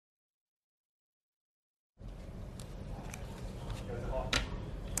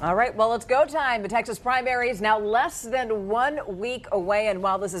All right, well, it's go time. The Texas primary is now less than 1 week away, and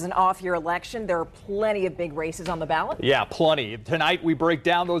while this is an off-year election, there are plenty of big races on the ballot. Yeah, plenty. Tonight, we break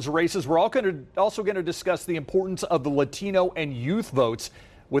down those races. We're also going to discuss the importance of the Latino and youth votes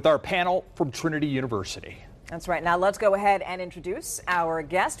with our panel from Trinity University. That's right. Now let's go ahead and introduce our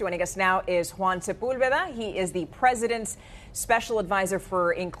guest. Joining us now is Juan Sepulveda. He is the president's special advisor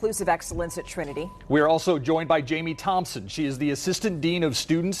for inclusive excellence at Trinity. We are also joined by Jamie Thompson. She is the assistant dean of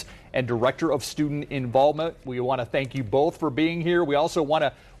students and director of student involvement. We want to thank you both for being here. We also want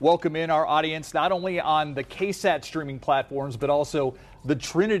to welcome in our audience, not only on the KSAT streaming platforms, but also the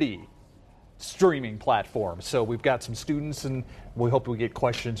Trinity streaming platform. So we've got some students, and we hope we get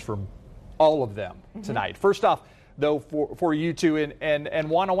questions from all of them tonight. First off, though, for you two, and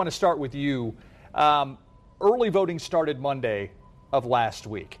Juan, I want to start with you. Early voting started Monday of last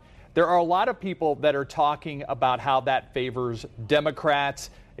week. There are a lot of people that are talking about how that favors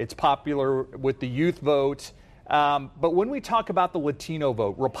Democrats. It's popular with the youth vote. But when we talk about the Latino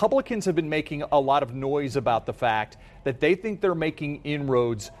vote, Republicans have been making a lot of noise about the fact that they think they're making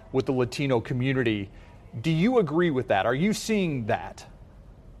inroads with the Latino community. Do you agree with that? Are you seeing that?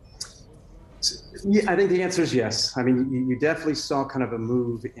 Yeah, I think the answer is yes. I mean, you definitely saw kind of a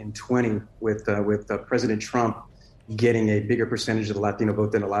move in 20 with President Trump getting a bigger percentage of the Latino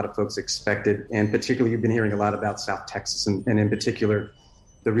vote than a lot of folks expected. And particularly, you've been hearing a lot about South Texas and in particular,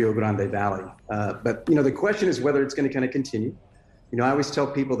 the Rio Grande Valley. But, the question is whether it's going to kind of continue. I always tell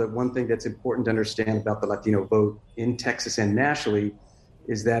people that one thing that's important to understand about the Latino vote in Texas and nationally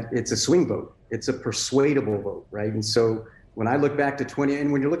is that it's a swing vote. It's a persuadable vote, right? And so when I look back to 20,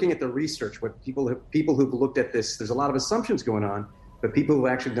 and when you're looking at the research, what people who've looked at this, there's a lot of assumptions going on, but people who've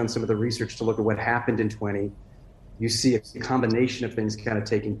actually done some of the research to look at what happened in 20, you see a combination of things kind of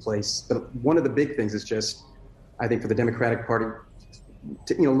taking place. But one of the big things is just, I think for the Democratic Party,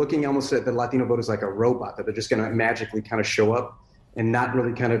 looking almost at the Latino vote as like a robot, that they're just going to magically kind of show up and not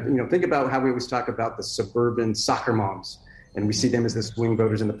really kind of, think about how we always talk about the suburban soccer moms, and we see them as the swing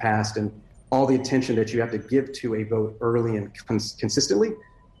voters in the past, and all the attention that you have to give to a vote early and consistently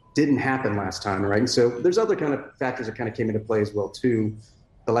didn't happen last time, right? And so there's other kind of factors that kind of came into play as well, too.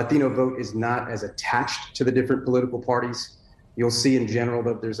 The Latino vote is not as attached to the different political parties. You'll see in general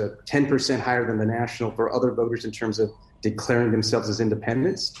that there's a 10% higher than the national for other voters in terms of declaring themselves as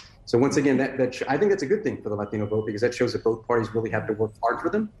independents. So once again, I think that's a good thing for the Latino vote, because that shows that both parties really have to work hard for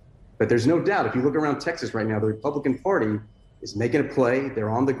them. But there's no doubt, if you look around Texas right now, the Republican Party is making a play.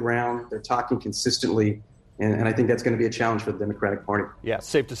 They're on the ground. They're talking consistently. And I think that's going to be a challenge for the Democratic Party. Yeah,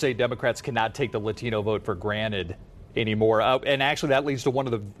 safe to say Democrats cannot take the Latino vote for granted anymore. And actually, that leads to one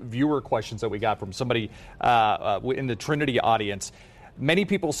of the viewer questions that we got from somebody in the Trinity audience. Many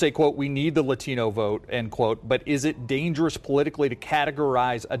people say, quote, we need the Latino vote, end quote, but is it dangerous politically to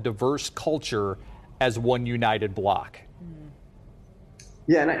categorize a diverse culture as one united bloc?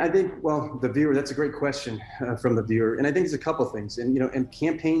 Yeah, and I think, the viewer, that's a great question from the viewer. And I think it's a couple of things. And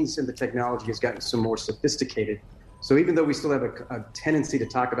campaigns and the technology has gotten some more sophisticated. So even though we still have a tendency to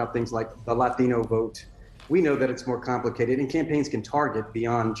talk about things like the Latino vote, we know that it's more complicated, and campaigns can target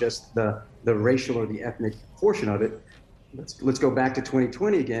beyond just the racial or the ethnic portion of it. Let's go back to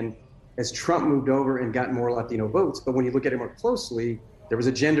 2020 again, as Trump moved over and got more Latino votes. But when you look at it more closely, there was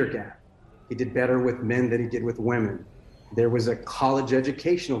a gender gap. He did better with men than he did with women. There was a college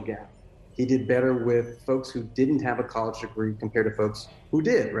educational gap. He did better with folks who didn't have a college degree compared to folks who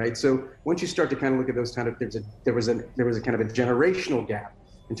did, right? So once you start to kind of look at those kind of, there was a kind of a generational gap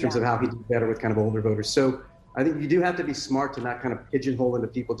in terms of how he did better with kind of older voters. So I think you do have to be smart to not kind of pigeonhole into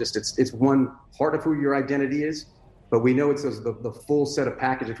people. Just it's one part of who your identity is, but we know it's the full set of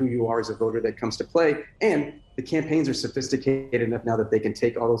package of who you are as a voter that comes to play. And the campaigns are sophisticated enough now that they can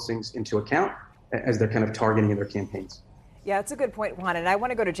take all those things into account as they're kind of targeting in their campaigns. Yeah, it's a good point, Juan. And I want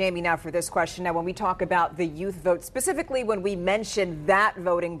to go to Jamie now for this question. Now, when we talk about the youth vote, specifically when we mention that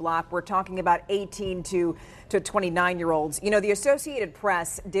voting bloc, we're talking about 18 to 29-year-olds. The Associated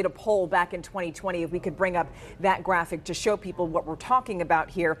Press did a poll back in 2020, if we could bring up that graphic to show people what we're talking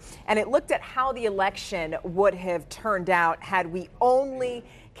about here. And it looked at how the election would have turned out had we only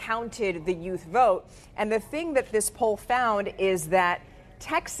counted the youth vote. And the thing that this poll found is that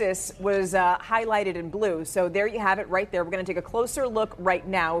Texas was highlighted in blue. So there you have it right there. We're going to take a closer look right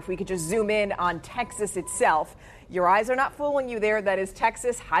now. If we could just zoom in on Texas itself. Your eyes are not fooling you there. That is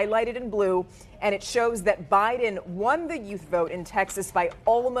Texas highlighted in blue. And it shows that Biden won the youth vote in Texas by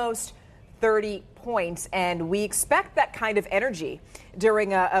almost 30 points. And we expect that kind of energy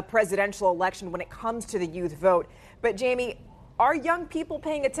during a presidential election when it comes to the youth vote. But Jamie, are young people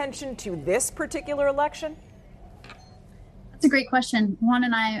paying attention to this particular election? It's a great question. Juan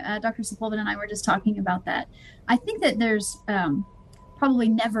and I, Dr. Sepulveda and I were just talking about that. I think that there's probably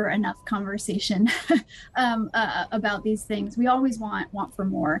never enough conversation about these things. We always want for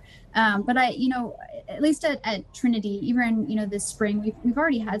more. But at least at Trinity, even this spring, we've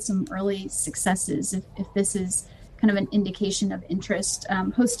already had some early successes. If this is kind of an indication of interest,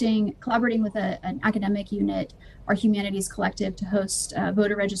 collaborating with an academic unit, our humanities collective, to host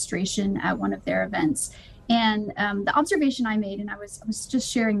voter registration at one of their events. And the observation I made, and I was just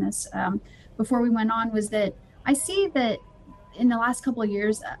sharing this before we went on, was that I see that in the last couple of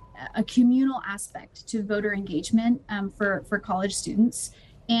years, a communal aspect to voter engagement for college students.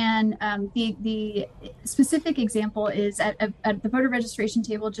 And the specific example is at the voter registration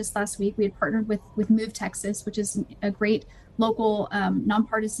table just last week, we had partnered with Move Texas, which is a great local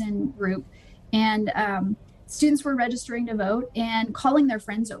nonpartisan group. And students were registering to vote and calling their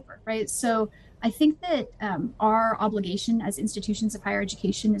friends over, right? So I think that our obligation as institutions of higher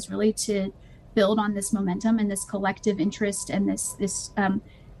education is really to build on this momentum and this collective interest and this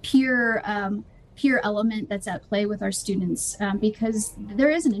peer element that's at play with our students, because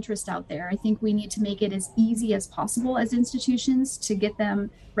there is an interest out there. I think we need to make it as easy as possible as institutions to get them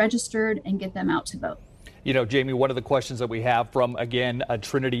registered and get them out to vote. Jamie, one of the questions that we have from, again, a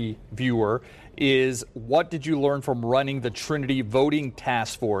Trinity viewer is, what did you learn from running the Trinity Voting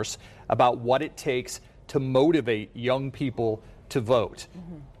Task Force about what it takes to motivate young people to vote?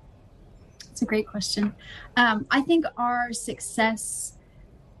 Mm-hmm. That's a great question. I think our success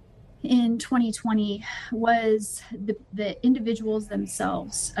in 2020 was the individuals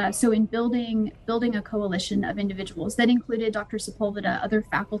themselves. So in building a coalition of individuals that included Dr. Sepulveda, other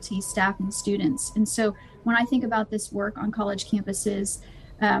faculty, staff, and students. And so when I think about this work on college campuses,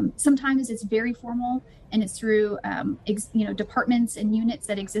 sometimes it's very formal and it's through departments and units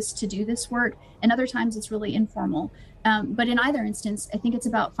that exist to do this work, and other times it's really informal. But in either instance, I think it's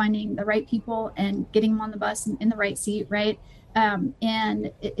about finding the right people and getting them on the bus in the right seat, right?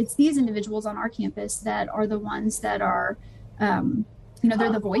 And it's these individuals on our campus that are the ones that are,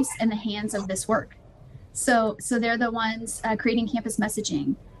 they're the voice and the hands of this work. So they're the ones creating campus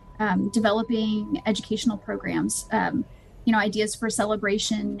messaging, developing educational programs, ideas for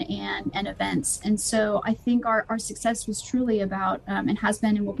celebration and events. And so I think our success was truly about, and has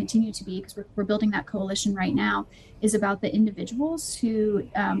been and will continue to be, because we're building that coalition right now, is about the individuals who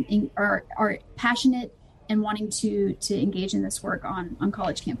are passionate and wanting to engage in this work on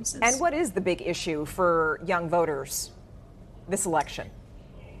college campuses. And what is the big issue for young voters this election?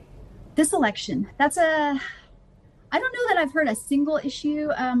 This election, I don't know that I've heard a single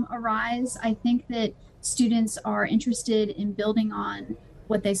issue arise. I think that students are interested in building on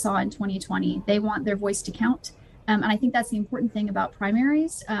what they saw in 2020. They want their voice to count. And I think that's the important thing about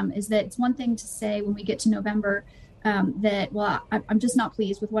primaries, is that it's one thing to say when we get to November I'm just not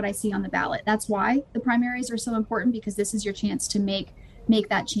pleased with what I see on the ballot. That's why the primaries are so important, because this is your chance to make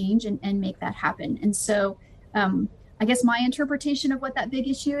that change and make that happen. And so I guess my interpretation of what that big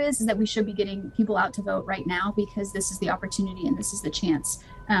issue is that we should be getting people out to vote right now, because this is the opportunity and this is the chance.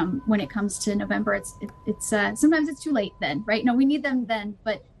 When it comes to November, it's sometimes it's too late then, right? No, we need them then,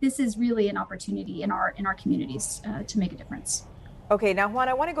 but this is really an opportunity in our communities to make a difference. Okay, now, Juan,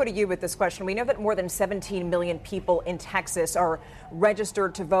 I want to go to you with this question. We know that more than 17 million people in Texas are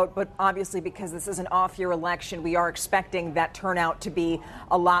registered to vote, but obviously because this is an off-year election, we are expecting that turnout to be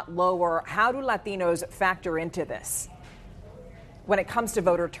a lot lower. How do Latinos factor into this when it comes to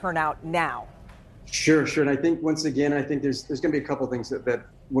voter turnout now? Sure. And I think, once again, there's going to be a couple of things that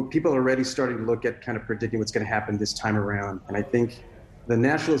when people are already starting to look at kind of predicting what's going to happen this time around. And I think the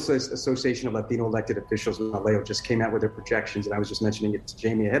National Association of Latino Elected Officials, NALEO, just came out with their projections, and I was just mentioning it to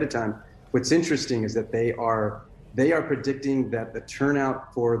Jamie ahead of time. What's interesting is that they are predicting that the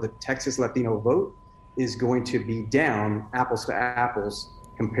turnout for the Texas Latino vote is going to be down, apples to apples,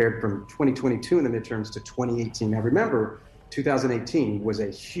 compared from 2022 in the midterms to 2018. Now, remember, 2018 was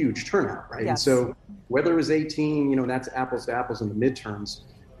a huge turnout, right? Yes. And so whether it was 18, that's apples to apples in the midterms,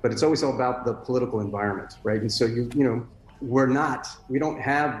 but it's always all about the political environment, right? And so we don't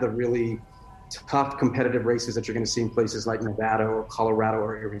have the really tough competitive races that you're going to see in places like Nevada or Colorado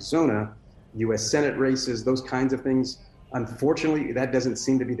or Arizona, U.S. Senate races, those kinds of things. Unfortunately, that doesn't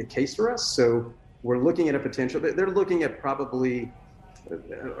seem to be the case for us. So we're looking at a potential. They're looking at probably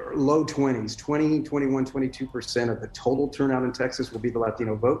low 20s, 20, 21, 22% of the total turnout in Texas will be the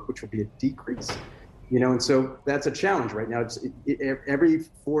Latino vote, which will be a decrease. And so that's a challenge right now. It's every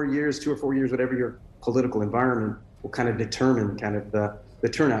 4 years, 2 or 4 years, whatever your political environment will kind of determine kind of the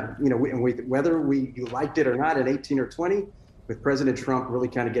turnout. Whether you liked it or not at 18 or 20, with President Trump really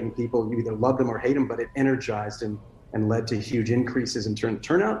kind of getting people, you either loved him or hate him, but it energized and and led to huge increases in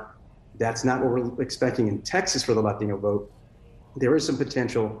turnout. That's not what we're expecting in Texas for the Latino vote. There is some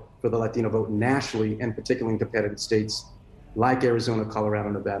potential for the Latino vote nationally, and particularly in competitive states like Arizona, Colorado,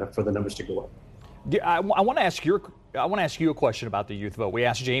 Nevada, for the numbers to go up. I want to ask you a question about the youth vote. We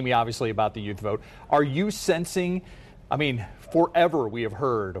asked Jamie, obviously, about the youth vote. Are you sensing, I mean, forever we have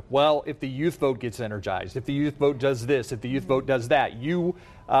heard, well, if the youth vote gets energized, if the youth vote does this, if the youth vote does that. You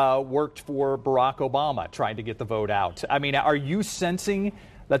worked for Barack Obama trying to get the vote out. I mean, are you sensing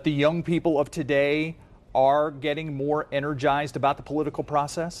that the young people of today are getting more energized about the political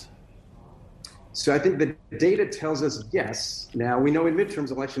process? So I think the data tells us yes. Now, we know in midterms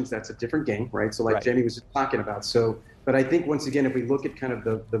elections, that's a different game, right? So like Jamie was just talking about. So, but I think once again, if we look at kind of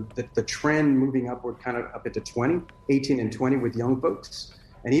the trend moving upward kind of up into 18 and 20 with young folks,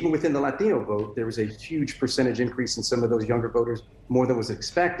 and even within the Latino vote, there was a huge percentage increase in some of those younger voters, more than was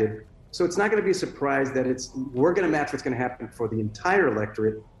expected. So it's not going to be a surprise that we're going to match what's going to happen for the entire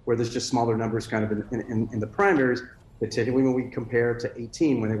electorate, where there's just smaller numbers kind of in the primaries, particularly when we compare to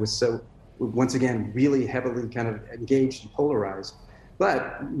 18, when it was so, once again, really heavily kind of engaged and polarized.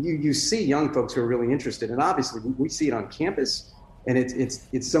 But you see young folks who are really interested, and obviously we see it on campus, and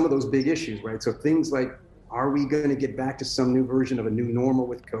it's some of those big issues, right? So things like, are we going to get back to some new version of a new normal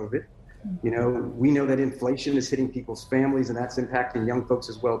with COVID? You know, we know that inflation is hitting people's families, and that's impacting young folks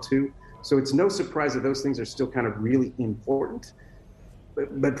as well too. So it's no surprise that those things are still kind of really important.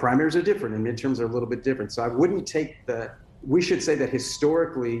 But primaries are different, and midterms are a little bit different. So I wouldn't we should say that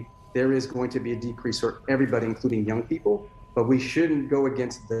historically there is going to be a decrease for everybody, including young people, but we shouldn't go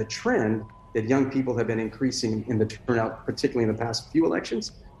against the trend that young people have been increasing in the turnout, particularly in the past few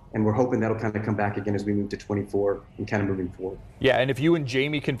elections. And we're hoping that'll kind of come back again as we move to 24 and kind of moving forward. Yeah, and if you and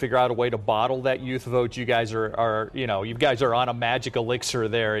Jamie can figure out a way to bottle that youth vote, you guys are you guys are on a magic elixir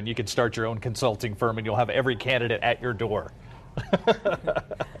there, and you can start your own consulting firm, and you'll have every candidate at your door.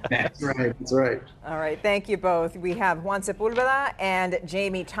 That's right. That's right. All right. Thank you both. We have Juan Sepulveda and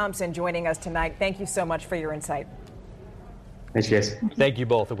Jamie Thompson joining us tonight. Thank you so much for your insight. Thanks, guys. Thank you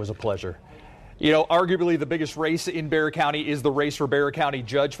both. It was a pleasure. You know, arguably the biggest race in Bexar County is the race for Bexar County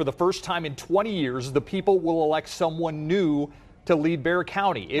Judge. For the first time in 20 years, the people will elect someone new to lead Bexar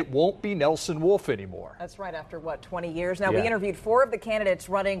County. It won't be Nelson Wolff anymore. That's right, after 20 years? Now, we interviewed 4 of the candidates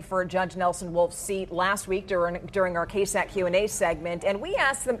running for Judge Nelson Wolff's seat last week during our KSAT Q&A segment, and we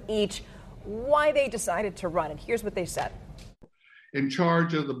asked them each why they decided to run, and here's what they said. In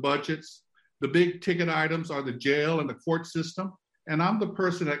charge of the budgets, the big ticket items are the jail and the court system, and I'm the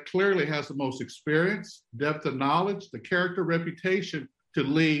person that clearly has the most experience, depth of knowledge, the character, reputation to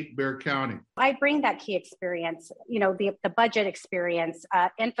lead Bexar County. I bring that key experience, the budget experience,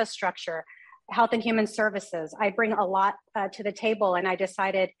 infrastructure, health and human services. I bring a lot to the table, and I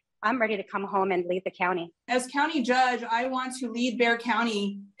decided I'm ready to come home and lead the county. As county judge, I want to lead Bexar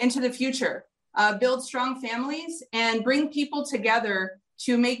County into the future, build strong families, and bring people together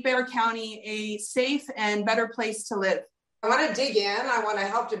to make Bexar County a safe and better place to live. I want to dig in. I want to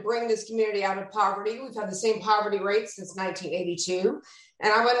help to bring this community out of poverty. We've had the same poverty rate since 1982.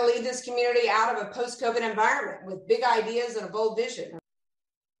 And I want to lead this community out of a post-COVID environment with big ideas and a bold vision.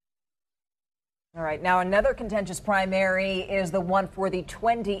 All right. Now, another contentious primary is the one for the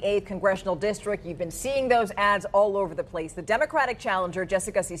 28th Congressional District. You've been seeing those ads all over the place. The Democratic challenger,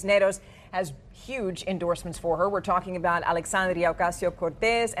 Jessica Cisneros, has huge endorsements for her. We're talking about Alexandria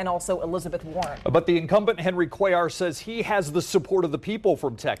Ocasio-Cortez and also Elizabeth Warren. But the incumbent, Henry Cuellar, says he has the support of the people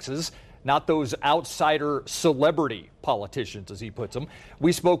from Texas, not those outsider celebrity politicians, as he puts them.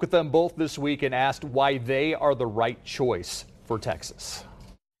 We spoke with them both this week and asked why they are the right choice for Texas.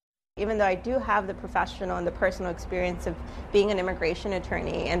 Even though I do have the professional and the personal experience of being an immigration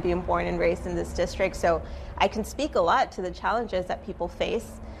attorney and being born and raised in this district, so I can speak a lot to the challenges that people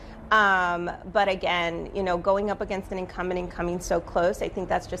face. But again, going up against an incumbent and coming so close, I think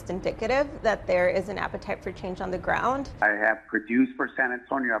that's just indicative that there is an appetite for change on the ground. I have produced for San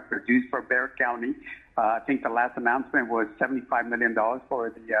Antonio, I've produced for Bexar County. I think the last announcement was $75 million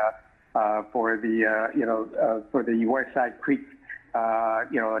for the West Side Creek.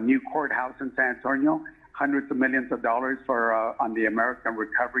 A new courthouse in San Antonio, hundreds of millions of dollars for on the American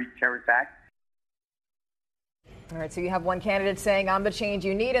Recovery CARES Act. All right, so you have one candidate saying, I'm the change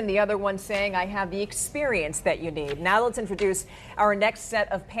you need, and the other one saying, I have the experience that you need. Now let's introduce our next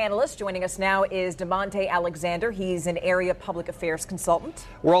set of panelists. Joining us now is DeMonte Alexander. He's an area public affairs consultant.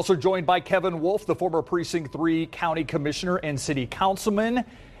 We're also joined by Kevin Wolf, the former Precinct 3 county commissioner and city councilman.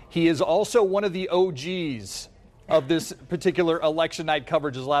 He is also one of the OGs of this particular election night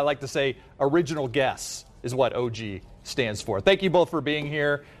coverage, as I like to say, original guests is what OG stands for. Thank you both for being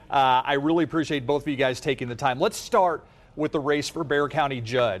here. I really appreciate both of you guys taking the time. Let's start with the race for Bexar County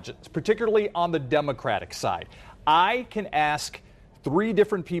Judge, particularly on the Democratic side. I can ask 3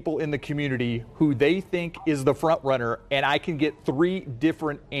 different people in the community who they think is the front runner, and I can get 3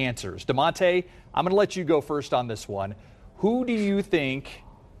 different answers. DeMonte, I'm going to let you go first on this one. Who do you think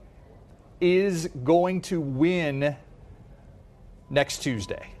is going to win next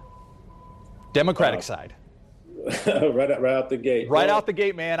Tuesday? Democratic side. right out the gate. Right out the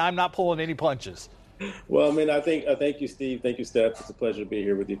gate, man. I'm not pulling any punches. Well, I mean, thank you, Steve. Thank you, Steph. It's a pleasure to be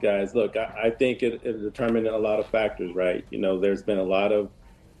here with you guys. Look, I think it determined a lot of factors, right? You know, there's been a lot of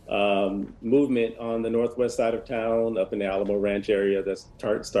movement on the northwest side of town, up in the Alamo Ranch area, that's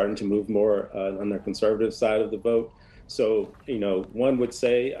starting to move more on the conservative side of the vote. So, you know, one would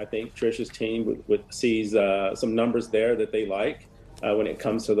say, I think Trish's team sees some numbers there that they like when it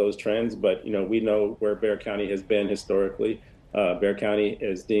comes to those trends. But, you know, we know where Bexar County has been historically. Bexar County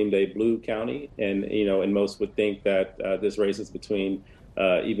is deemed a blue county, and you know, and most would think that this race is between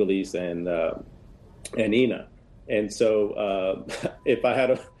Ivelisse and Ina. And so, if I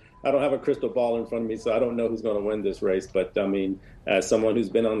don't have a crystal ball in front of me, so I don't know who's going to win this race. But I mean, as someone who's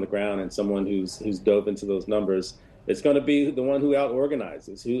been on the ground and someone who's dove into those numbers, it's going to be the one who out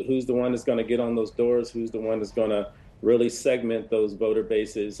organizes. Who's the one that's going to get on those doors? Who's the one that's going to really segment those voter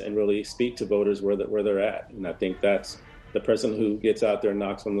bases and really speak to voters where they're at? And I think that's the person who gets out there and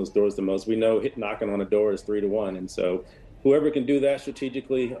knocks on those doors the most. We know knocking on a door is 3-1. And so whoever can do that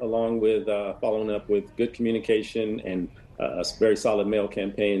strategically, along with following up with good communication and a very solid mail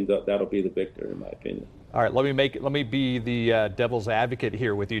campaign, that'll be the victor, in my opinion. All right, let me be the devil's advocate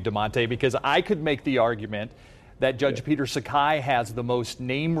here with you, DeMonte, because I could make the argument that Judge Peter Sakai has the most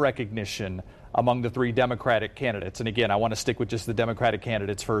name recognition among the 3 Democratic candidates. And again, I want to stick with just the Democratic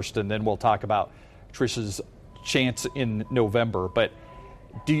candidates first, and then we'll talk about Trish's chance in November. But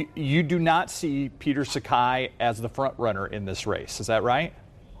you do not see Peter Sakai as the front runner in this race. Is that right?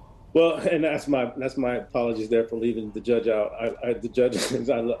 Well, and that's my apologies there for leaving the judge out. The judge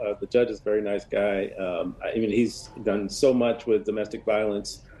is a very nice guy. I mean, he's done so much with domestic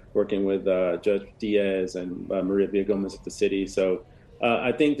violence, working with Judge Diaz and Maria Villagomez at the city. So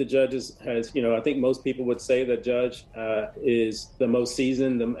I think the judge has, you know, I think most people would say that Judge is the most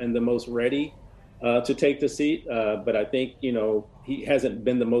seasoned and the most ready to take the seat. But I think, you know, he hasn't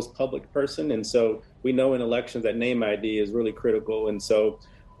been the most public person. And so we know in elections that name ID is really critical. And so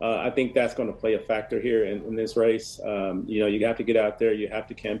I think that's going to play a factor here in this race. You know, you have to get out there, you have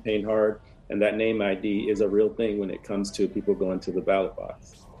to campaign hard, and that name ID is a real thing when it comes to people going to the ballot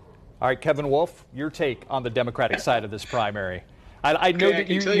box. All right, Kevin Wolf, your take on the Democratic side of this primary. I know that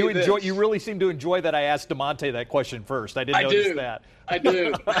you really seem to enjoy that I asked DeMonte that question first. I didn't notice that. I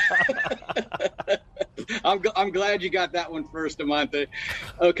do. I'm glad you got that one first, DeMonte.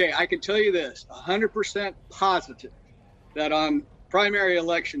 Okay, I can tell you this, 100% positive that on primary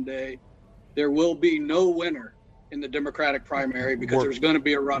election day, there will be no winner in the Democratic primary because there's going to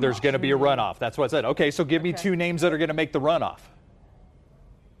be a runoff. There's going to be a runoff. That's what I said. Okay, so give me 2 names that are going to make the runoff.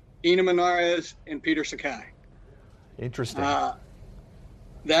 Ina Menarez and Peter Sakai. Interesting.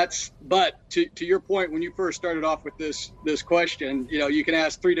 But to your point, when you first started off with this question, you know, you can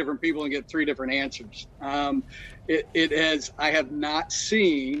ask 3 different people and get 3 different answers. I have not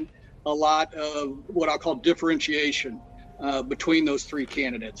seen a lot of what I'll call differentiation between those 3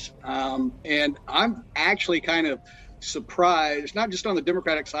 candidates. And I'm actually kind of surprised, not just on the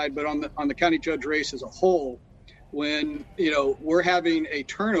Democratic side, but on the county judge race as a whole, when, you know, we're having a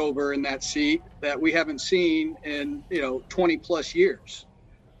turnover in that seat that we haven't seen in, you know, 20 plus years.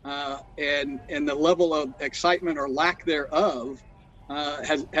 And the level of excitement or lack thereof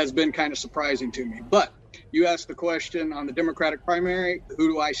has been kind of surprising to me. But you asked the question on the Democratic primary, who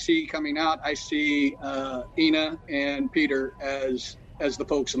do I see coming out? I see Ina and Peter as the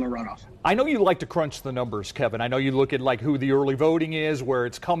folks in the runoff. I know you like to crunch the numbers, Kevin. I know you look at like who the early voting is, where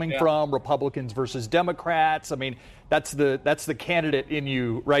it's coming from, Republicans versus Democrats. I mean, that's the candidate in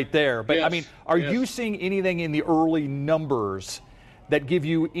you right there. But I mean, are you seeing anything in the early numbers that give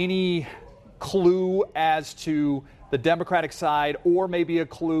you any clue as to the Democratic side, or maybe a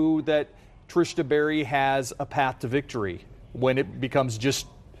clue that Trish DeBerry has a path to victory when it becomes just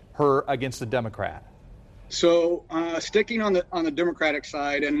her against a Democrat? So sticking on the Democratic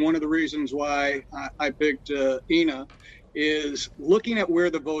side, and one of the reasons why I picked Ina is looking at where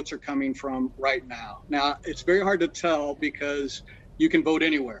the votes are coming from right now. Now, it's very hard to tell because you can vote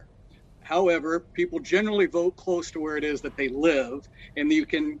anywhere. However, people generally vote close to where it is that they live, and you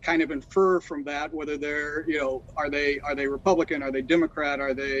can kind of infer from that whether they're, you know, are they Republican, are they Democrat,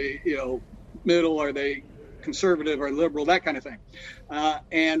 are they, you know, middle, are they conservative or liberal, that kind of thing.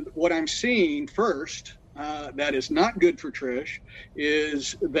 And what I'm seeing first that is not good for Trish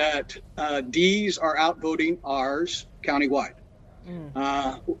is that D's are outvoting R's countywide.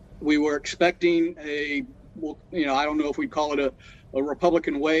 We were expecting I don't know if we'd call it a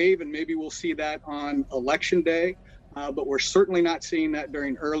Republican wave, and maybe we'll see that on election day. But we're certainly not seeing that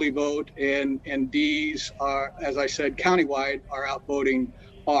during early vote, and D's are, as I said, countywide are outvoting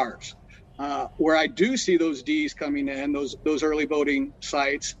R's. Where I do see those D's coming in, those early voting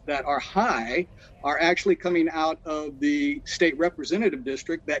sites that are high, are actually coming out of the state representative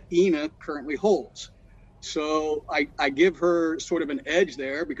district that Ina currently holds. So I give her sort of an edge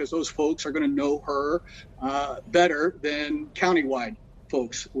there because those folks are going to know her better than countywide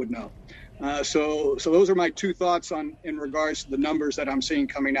folks would know. So those are my two thoughts in regards to the numbers that I'm seeing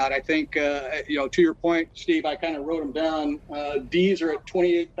coming out. I think, to your point, Steve, I kind of wrote them down. D's are at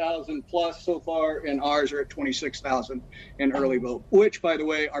 28,000 plus so far, and R's are at 26,000 in early vote, which, by the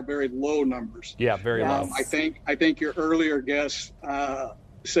way, are very low numbers. Yeah, very low. I think your earlier guess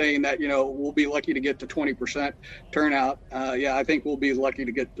saying that, we'll be lucky to get to 20% turnout. I think we'll be lucky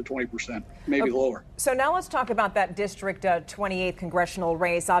to get to 20%, maybe lower. So now let's talk about that District 28th congressional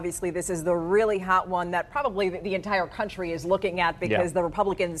race. Obviously, this is the really hot one that probably the entire country is looking at because the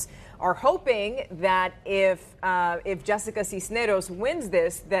Republicans are hoping that if Jessica Cisneros wins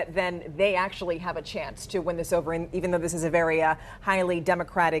this, that then they actually have a chance to win this over, even though this is a very highly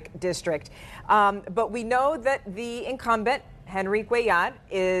Democratic district. But we know that the incumbent, Henry Cuellar,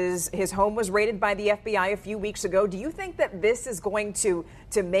 his home was raided by the FBI a few weeks ago. Do you think that this is going to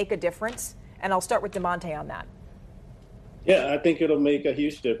make a difference? And I'll start with DeMonte on that. Yeah, I think it'll make a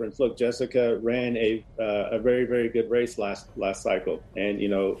huge difference. Look, Jessica ran a very, very good race last cycle. And,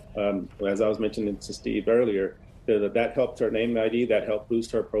 as I was mentioning to Steve earlier, that helped her name ID, that helped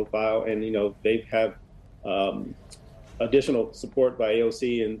boost her profile. And, they have additional support by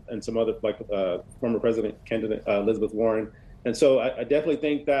AOC and some other, like former president candidate Elizabeth Warren. And so I definitely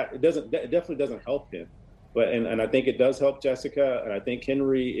think that it definitely doesn't help him, and I think it does help Jessica, and I think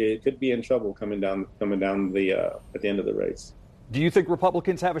Henry could be in trouble coming down the at the end of the race. Do you think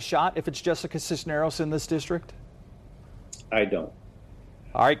Republicans have a shot if it's Jessica Cisneros in this district? I don't.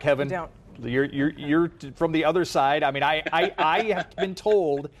 All right, Kevin. Don't. You're from the other side. I mean, I have been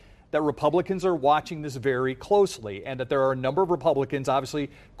told that Republicans are watching this very closely and that there are a number of Republicans. Obviously,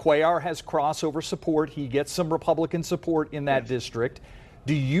 Cuellar has crossover support. He gets some Republican support in that district.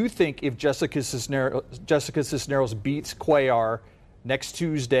 Do you think if Jessica Cisneros beats Cuellar next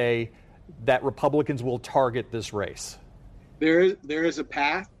Tuesday, that Republicans will target this race? There is a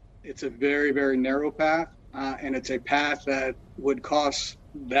path. It's a very, very narrow path, and it's a path that would cost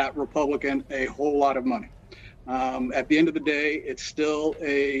that Republican a whole lot of money. At the end of the day, it's still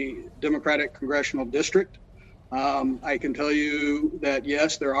a Democratic congressional district. I can tell you that,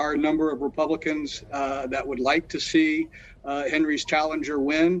 yes, there are a number of Republicans that would like to see Henry's challenger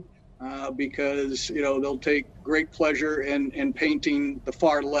win because, they'll take great pleasure in painting the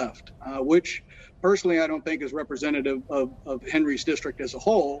far left, which personally I don't think is representative of Henry's district as a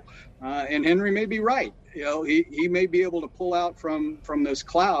whole. And Henry may be right. He may be able to pull out from this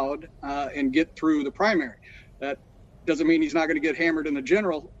cloud and get through the primary. That doesn't mean he's not going to get hammered in the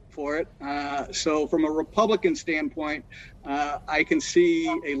general for it. So from a Republican standpoint, I can see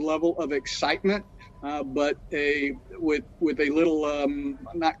a level of excitement, but with a little,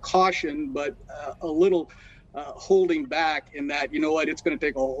 not caution, but a little holding back in that, it's going to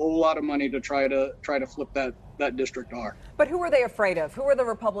take a whole lot of money to try to flip that District R. But who are they afraid of? Who are the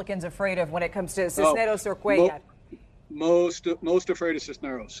Republicans afraid of when it comes to Cisneros or Cuellar? Most afraid of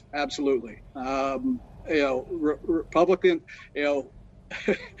Cisneros, absolutely. Republican,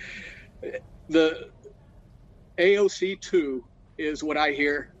 the AOC2 is what I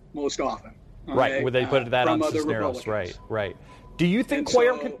hear most often. Right, where they put that on Cisneros. Right. Do you think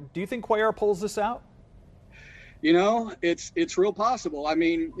Cuellar pulls this out? It's real possible. I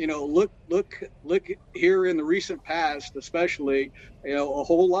mean, look here in the recent past, especially, a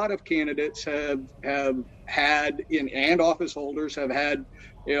whole lot of candidates have had and office holders have had,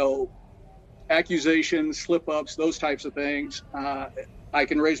 accusations, slip-ups, those types of things. I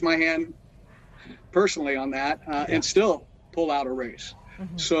can raise my hand personally on that and still pull out a race.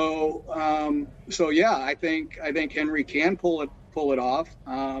 Mm-hmm. So yeah, I think Henry can pull it off.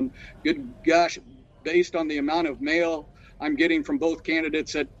 Good gosh, based on the amount of mail I'm getting from both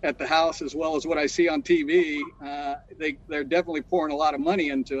candidates at the House as well as what I see on TV, they're definitely pouring a lot of money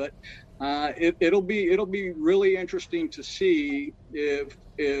into it. It'll be really interesting to see if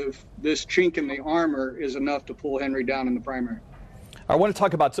this chink in the armor is enough to pull Henry down in the primary. I want to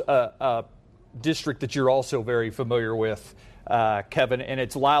talk about district that you're also very familiar with, Kevin, and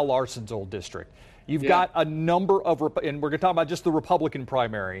it's Lyle Larson's old district. You've got a number of, and we're going to talk about just the Republican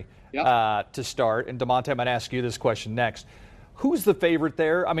primary to start. And DeMonte, I'm going to ask you this question next. Who's the favorite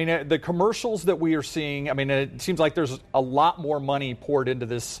there? I mean, the commercials that we are seeing, I mean, it seems like there's a lot more money poured into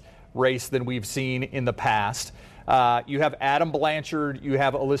this race than we've seen in the past. You have Adam Blanchard, you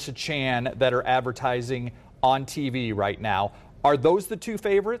have Alyssa Chan that are advertising on TV right now. Are those the two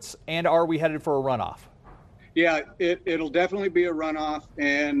favorites, and are we headed for a runoff? Yeah, it'll definitely be a runoff,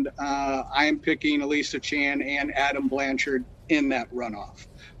 and I am picking Alyssa Chan and Adam Blanchard in that runoff.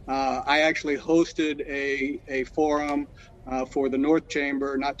 I actually hosted a forum for the North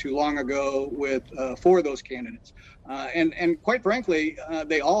Chamber not too long ago with 4 of those candidates. And quite frankly,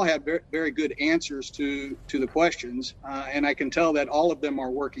 they all had very, very good answers to the questions, and I can tell that all of them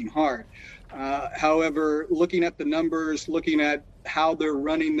are working hard. However, looking at the numbers, looking at how they're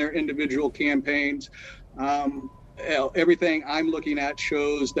running their individual campaigns, everything I'm looking at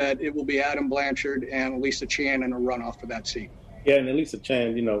shows that it will be Adam Blanchard and Alyssa Chan in a runoff for that seat. Yeah, and Alyssa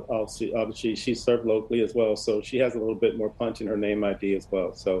Chan, you know, obviously she served locally as well, so she has a little bit more punch in her name ID as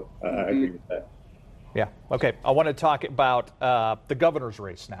well. So I agree with that. Yeah. Okay. I want to talk about the governor's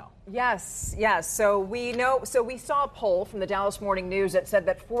race now. Yes. So we saw a poll from the Dallas Morning News that said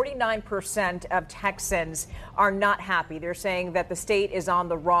that 49% of Texans are not happy. They're saying that the state is on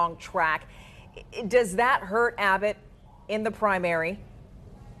the wrong track. Does that hurt Abbott in the primary?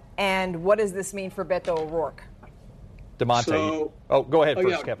 And what does this mean for Beto O'Rourke? DeMonte. Go ahead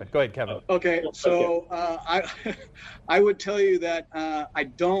first, Kevin. Go ahead, Kevin. Okay, so I would tell you that I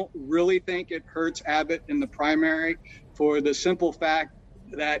don't really think it hurts Abbott in the primary for the simple fact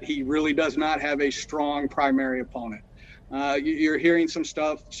that he really does not have a strong primary opponent. You're hearing some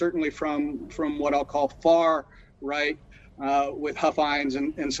stuff, certainly from what I'll call far right, with Huffines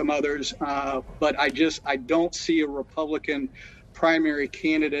and some others, but I don't see a Republican primary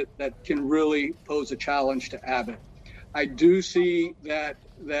candidate that can really pose a challenge to Abbott. I do see that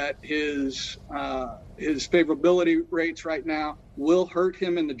his favorability rates right now will hurt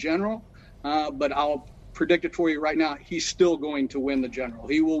him in the general, but I'll predict it for you right now. He's still going to win the general.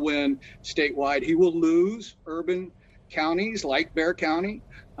 He will win statewide. He will lose urban counties like Bexar County,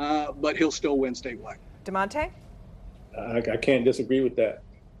 but he'll still win statewide. DeMonte? I can't disagree with that.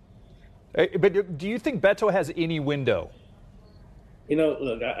 But do you think Beto has any window? You know,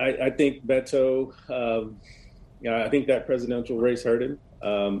 look, I think Beto. I think that presidential race hurt him.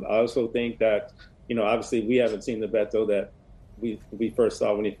 I also think that, you know, obviously we haven't seen the Beto that we first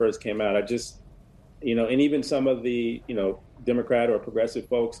saw when he first came out. I just, you know, and even some of the, you know, Democrat or progressive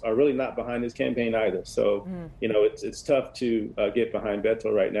folks are really not behind his campaign either. So, you know, it's tough to get behind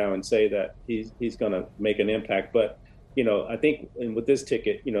Beto right now and say that he's going to make an impact. But, you know, I think with this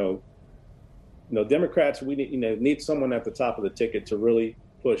ticket, you know, Democrats, we need someone at the top of the ticket to really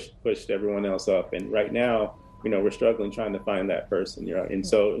push everyone else up. And right now, you know, we're struggling trying to find that person, you know. And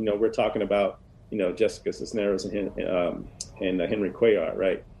so, you know, we're talking about, you know, Jessica Cisneros and Henry Cuellar,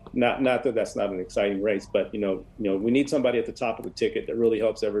 right? Not that that's not an exciting race, but, you know, we need somebody at the top of the ticket that really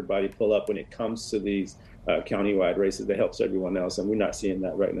helps everybody pull up when it comes to these countywide races that helps everyone else. And we're not seeing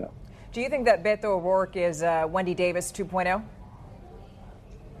that right now. Do you think that Beto O'Rourke is Wendy Davis 2.0?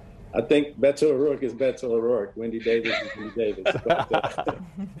 I think Beto O'Rourke is Beto O'Rourke. Wendy Davis is Wendy Davis. But,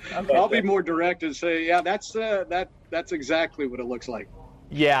 okay. I'll be more direct and say, yeah, that's exactly what it looks like.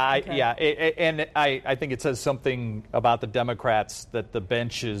 Yeah, okay. And I think it says something about the Democrats that the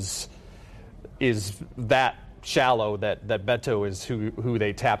bench is that shallow that Beto is who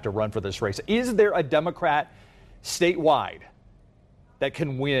they tap to run for this race. Is there a Democrat statewide that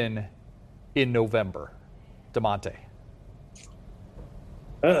can win in November, DeMonte?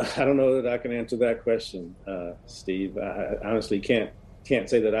 I don't know that I can answer that question, Steve. I honestly can't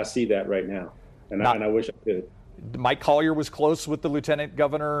say that I see that right now, and I wish I could. Mike Collier was close with the Lieutenant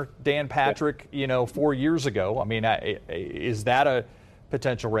Governor Dan Patrick, 4 years ago. I mean, is that a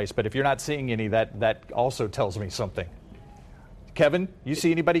potential race? But if you're not seeing any, that also tells me something. Kevin, you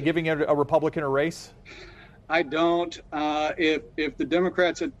see anybody giving a Republican a race? I don't. If the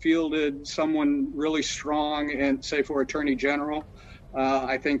Democrats had fielded someone really strong and say for Attorney General,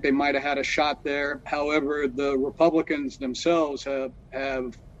 I think they might have had a shot there. However, the Republicans themselves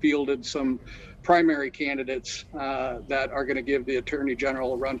have fielded some primary candidates that are going to give the Attorney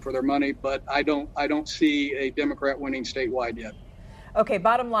General a run for their money, but I don't see a Democrat winning statewide yet. Okay,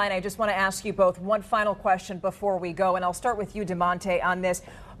 bottom line, I just want to ask you both one final question before we go, and I'll start with you, DeMonte, on this.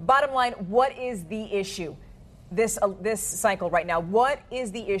 Bottom line, what is the issue this cycle right now? What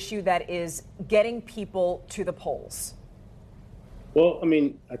is the issue that is getting people to the polls? Well, I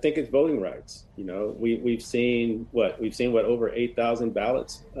mean, I think it's voting rights. You know, we've seen over 8,000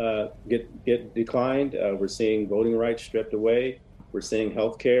 ballots get declined. We're seeing voting rights stripped away. We're seeing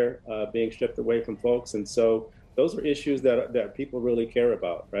healthcare being stripped away from folks, and so those are issues that people really care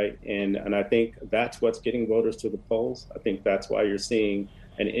about, right? And I think that's what's getting voters to the polls. I think that's why you're seeing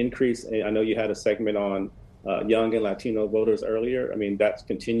an increase. I know you had a segment on young and Latino voters earlier. I mean, that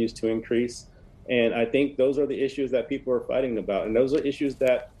continues to increase. And I think those are the issues that people are fighting about. And those are issues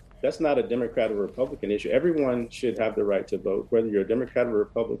that's not a Democrat or Republican issue. Everyone should have the right to vote, whether you're a Democrat or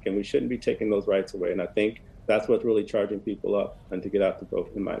Republican. We shouldn't be taking those rights away. And I think that's what's really charging people up and to get out to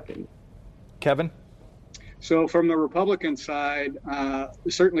vote, in my opinion. Kevin? So from the Republican side,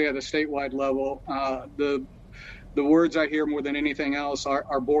 certainly at a statewide level, the words I hear more than anything else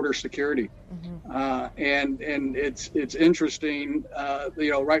are border security. And it's interesting,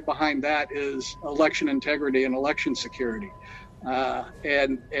 right behind that is election integrity and election security.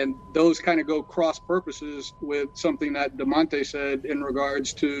 And those kind of go cross purposes with something that DeMonte said in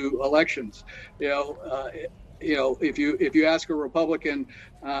regards to elections. If you ask a Republican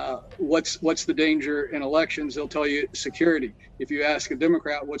what's the danger in elections, they'll tell you security. If you ask a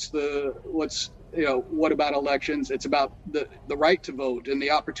Democrat what about elections, it's about the right to vote and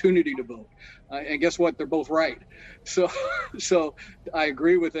the opportunity to vote. And guess what? They're both right. So I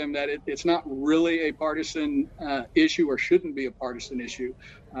agree with them that it's not really a partisan issue, or shouldn't be a partisan issue.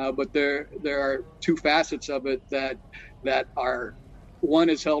 But there are two facets of it that are. One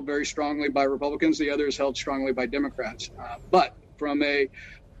is held very strongly by Republicans. The other is held strongly by Democrats. But from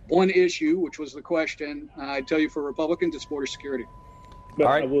one issue, which was the question, I tell you, for Republicans, it's border security. But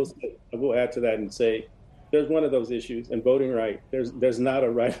right. I will add to that and say, there's one of those issues, and voting right. There's not a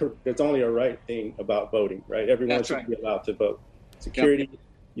right. There's only a right thing about voting, right? Everyone should be allowed to vote. Security,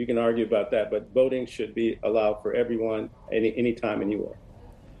 you can argue about that, but voting should be allowed for everyone, anytime, anywhere.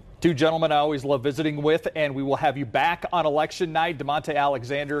 Two gentlemen I always love visiting with, and we will have you back on election night. DeMonte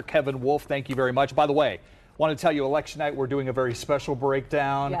Alexander, Kevin Wolf, thank you very much. By the way, I want to tell you, election night, we're doing a very special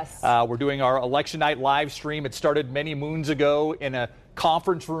breakdown. Yes. We're doing our election night live stream. It started many moons ago in a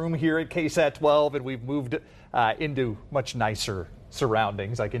conference room here at KSAT 12, and we've moved into much nicer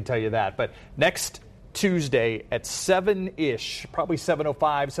surroundings, I can tell you that. But next Tuesday at 7-ish, probably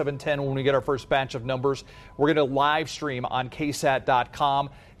 7:05, 7:10 when we get our first batch of numbers, we're going to live stream on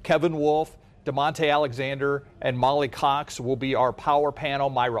KSAT.com. Kevin Wolf, DeMonte Alexander, and Molly Cox will be our power panel.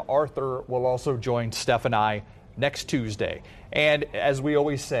 Myra Arthur will also join Steph and I next Tuesday. And as we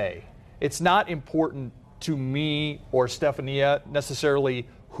always say, it's not important to me or Stephania necessarily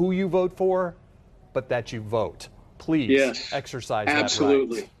who you vote for, but that you vote. Please exercise that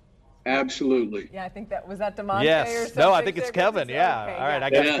right. Absolutely. Yeah, I think was that DeMonte yes. or something? No, I think it's Kevin. Yeah. Okay, all right.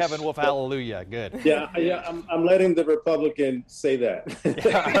 I got Kevin Wolf. Hallelujah. Good. Yeah. I'm letting the Republican say that.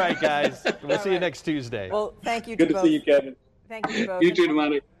 All right, guys. We'll see you next Tuesday. Well, thank you. Good to see you, Kevin. Thank you both. You too,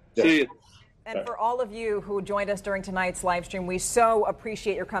 DeMonte. See you. And for all of you who joined us during tonight's live stream, we so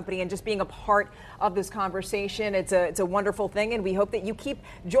appreciate your company and just being a part of this conversation. It's a wonderful thing, and we hope that you keep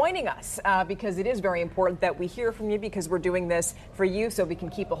joining us because it is very important that we hear from you, because we're doing this for you so we can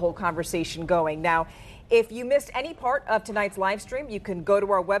keep the whole conversation going. Now, if you missed any part of tonight's live stream, you can go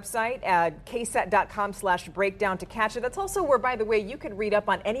to our website at ksat.com/breakdown to catch it. That's also where, by the way, you can read up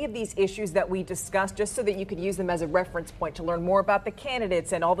on any of these issues that we discussed, just so that you could use them as a reference point to learn more about the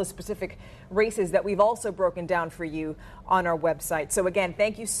candidates and all the specific races that we've also broken down for you on our website. So again,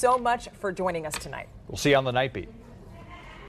 thank you so much for joining us tonight. We'll see you on the Night Beat.